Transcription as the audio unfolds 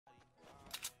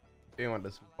You want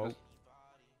to smoke?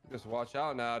 Just watch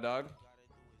out now, dog.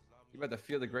 You about to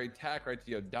feel the great tack right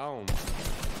to your dome.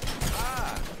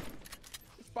 Ah!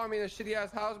 You spawned me in a shitty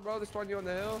ass house, bro. They spawned you on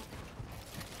the hill.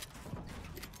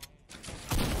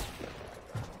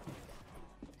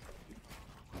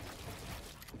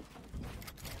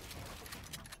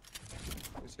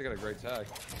 You still got a great tack.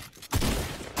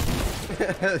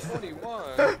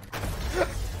 21.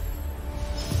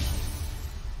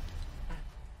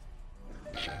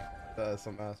 That's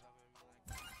some ass.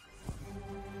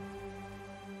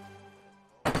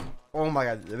 Oh my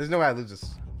god, there's no way I lose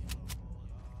this.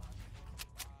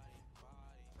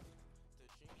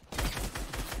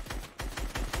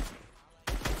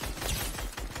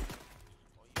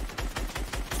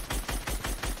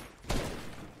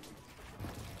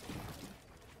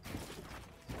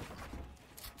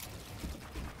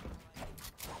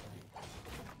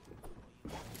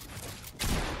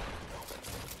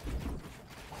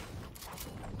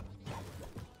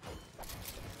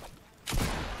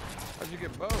 How'd you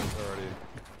get both already?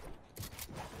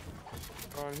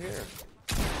 On here.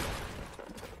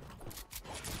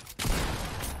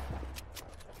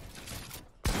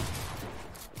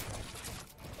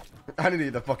 I need to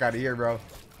get the fuck out of here, bro.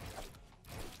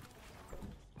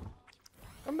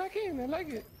 Come back in, I like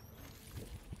it.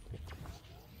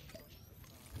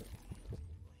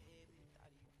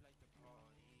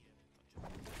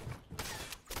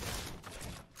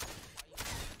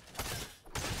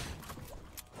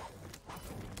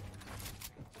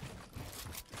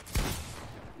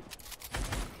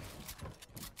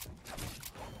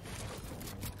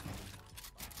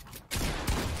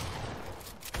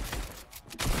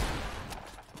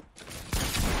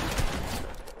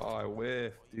 Oh, I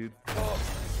whiffed, dude. Oh.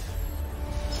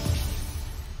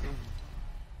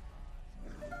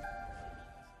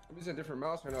 I'm using a different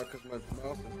mouse right now because my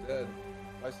mouse is dead.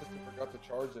 My sister forgot to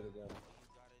charge it again.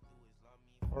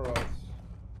 Or else.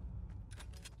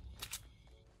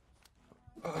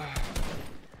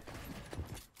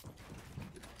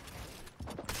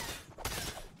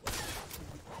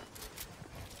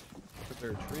 Put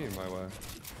their tree in my way.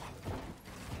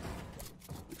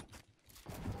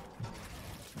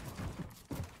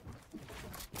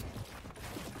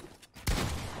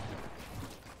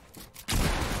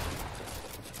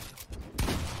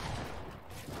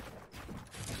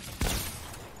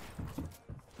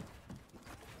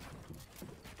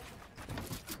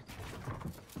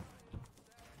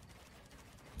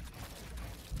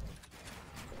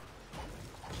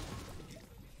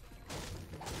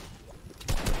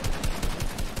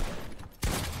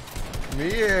 Me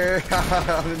here.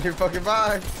 I'm in your fucking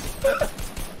box.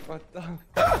 What the?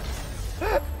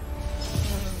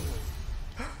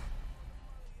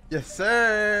 Yes,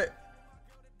 sir.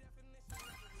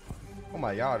 Oh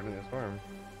my god, I'm in this farm.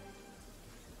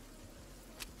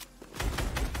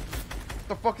 What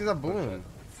the fuck is that balloon?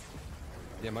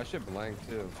 Yeah, my shit blank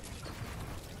too.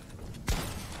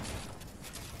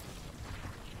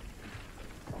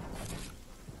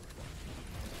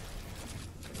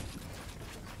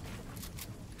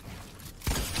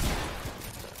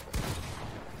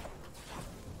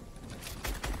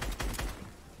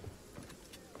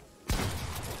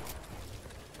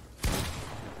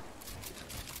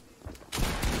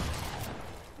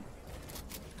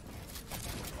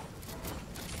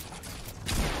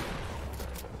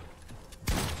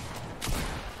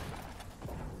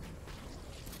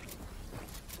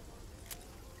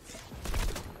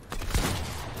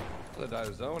 I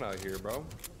dive zone out here, bro.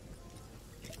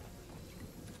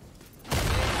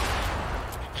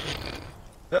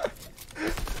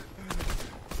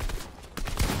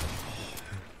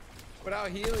 Without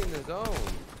healing the zone.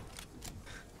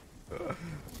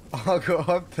 I'll go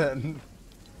up then.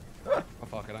 Oh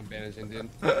fuck it, I'm bandaging, dude.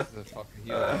 This is a fucking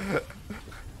heal.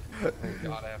 Thank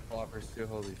God I have floppers too.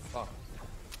 Holy fuck.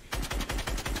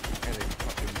 And a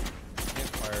fucking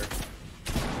campfire.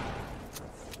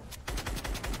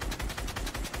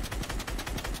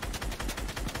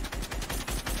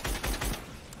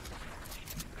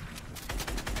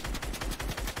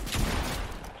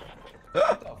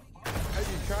 What the fuck? How'd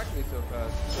you track me so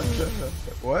fast?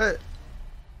 What?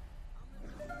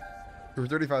 You were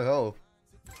 35 health.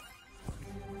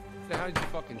 So how did you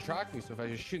fucking track me so fast?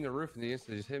 You're shooting the roof and the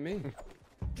instant just hit me.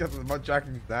 Guess my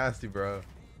tracking's nasty, bro.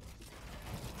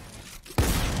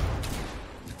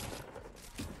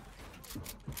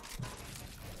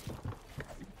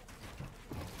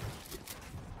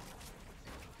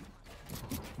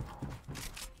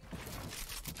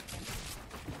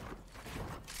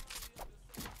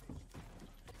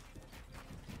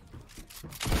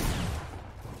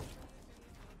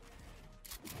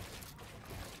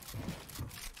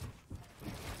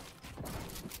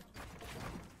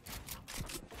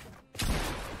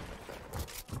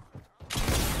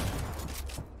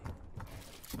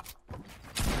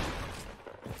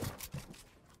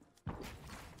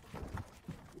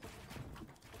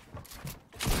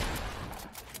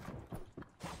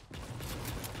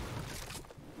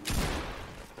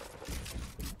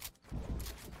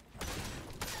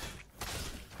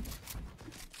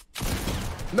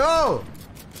 No!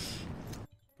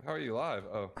 How are you alive?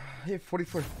 Oh. I hit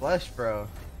 44 flesh, bro.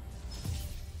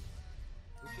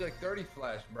 It's like 30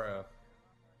 flash, bro.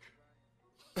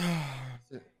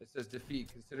 It says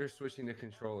defeat. Consider switching to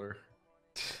controller.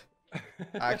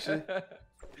 Actually?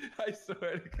 I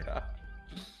swear to God.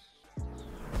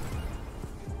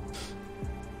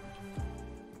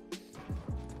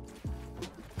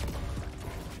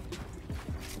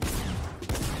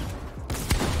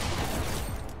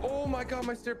 Oh my God,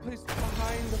 my stair placed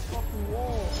behind the fucking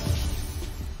wall.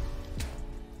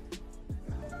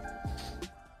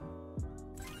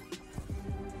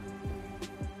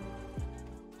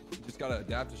 You just gotta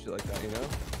adapt to shit like that, you know?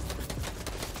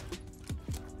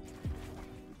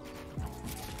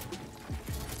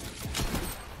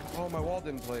 Oh, my wall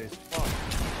didn't place. Fuck.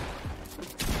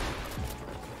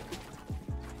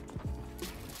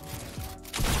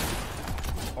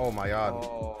 Oh my God.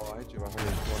 Oh, I hit you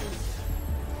 120.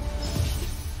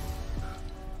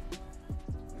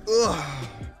 Ugh.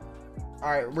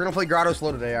 Alright, we're gonna play Grotto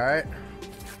slow today, alright?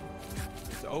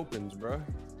 It opens, bro.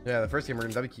 Yeah, the first game we're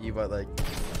gonna W key, but like,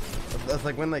 let's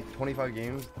like win like 25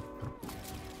 games.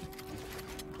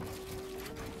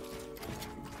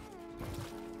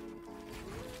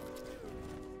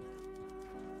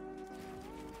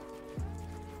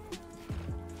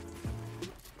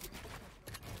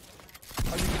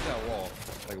 How'd you get that wall?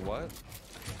 Like what?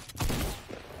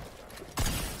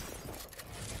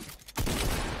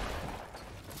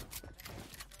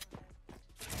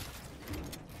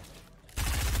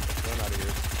 Run out of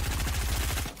here.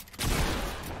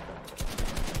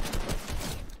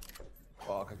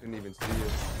 Fuck, I couldn't even see you.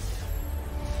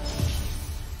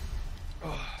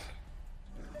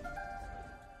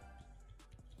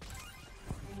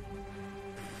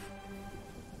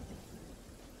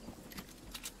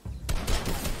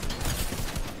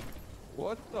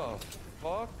 What the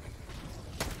fuck?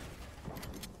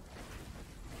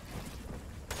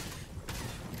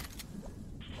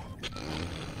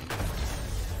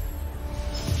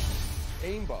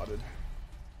 Aimbotted.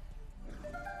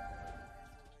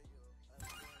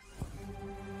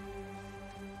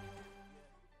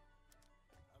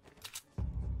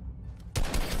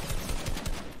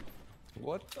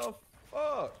 What the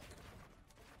fuck?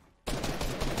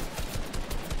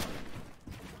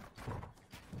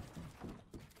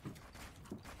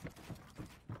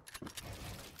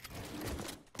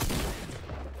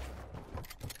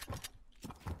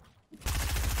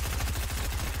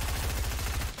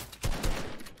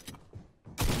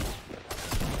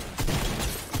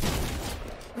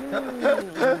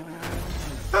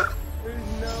 There's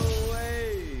no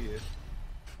way.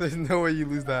 There's no way you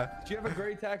lose that. Do you have a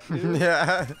great tax, dude?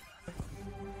 Yeah.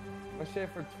 My shit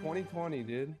for 2020,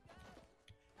 dude.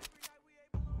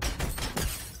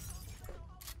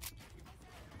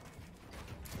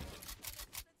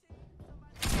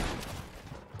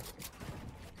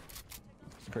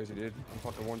 It's crazy, dude. I'm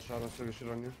fucking one shot on sugar shit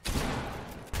on you.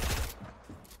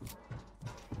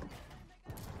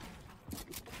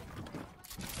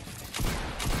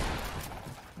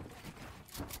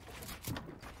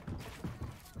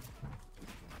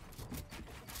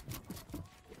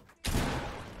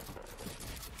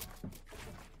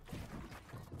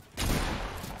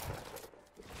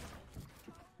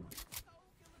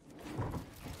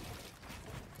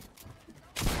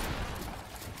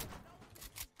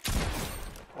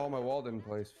 Oh, my wall didn't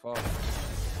place. Fuck.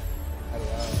 Had it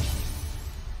out.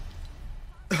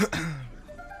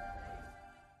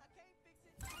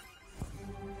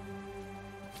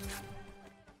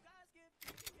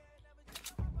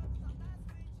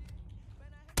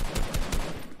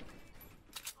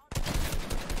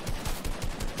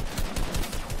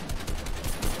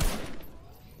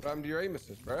 What happened to your aim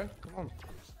assist, bro? Come on.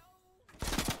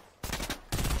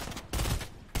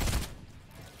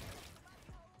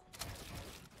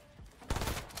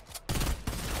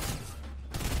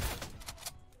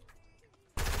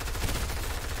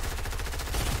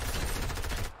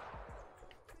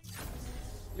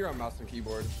 You're on mouse and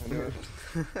keyboard. I know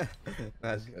it.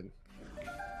 That's good.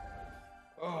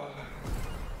 Oh.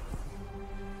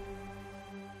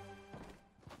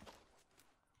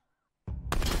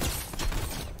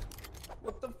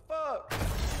 What the fuck?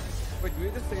 Wait, do we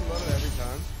have the same loadout every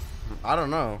time? I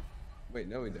don't know. Wait,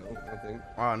 no, we don't. I don't think.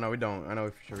 Oh no, we don't. I know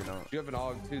for sure we don't. You have an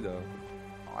AUG too, though.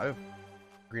 I have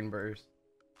green burst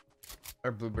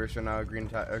or blue burst right now. Green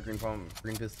palm,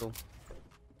 green pistol.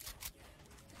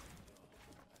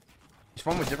 It's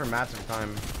fun with different maps every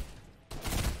time.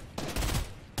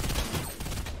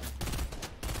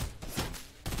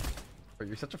 But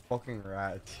you're such a fucking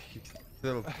rat.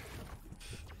 Still.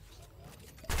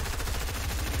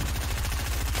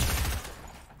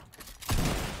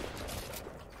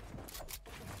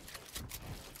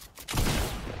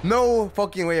 No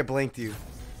fucking way I blanked you.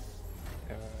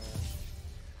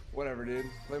 Whatever, dude.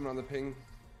 Blame it on the ping.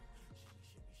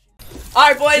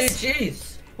 Alright, boys.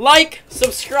 GG's. Like,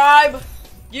 subscribe,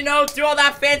 you know, do all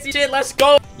that fancy shit. Let's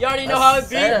go. You already know how it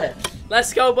be.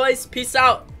 Let's go, boys. Peace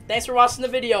out. Thanks for watching the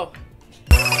video.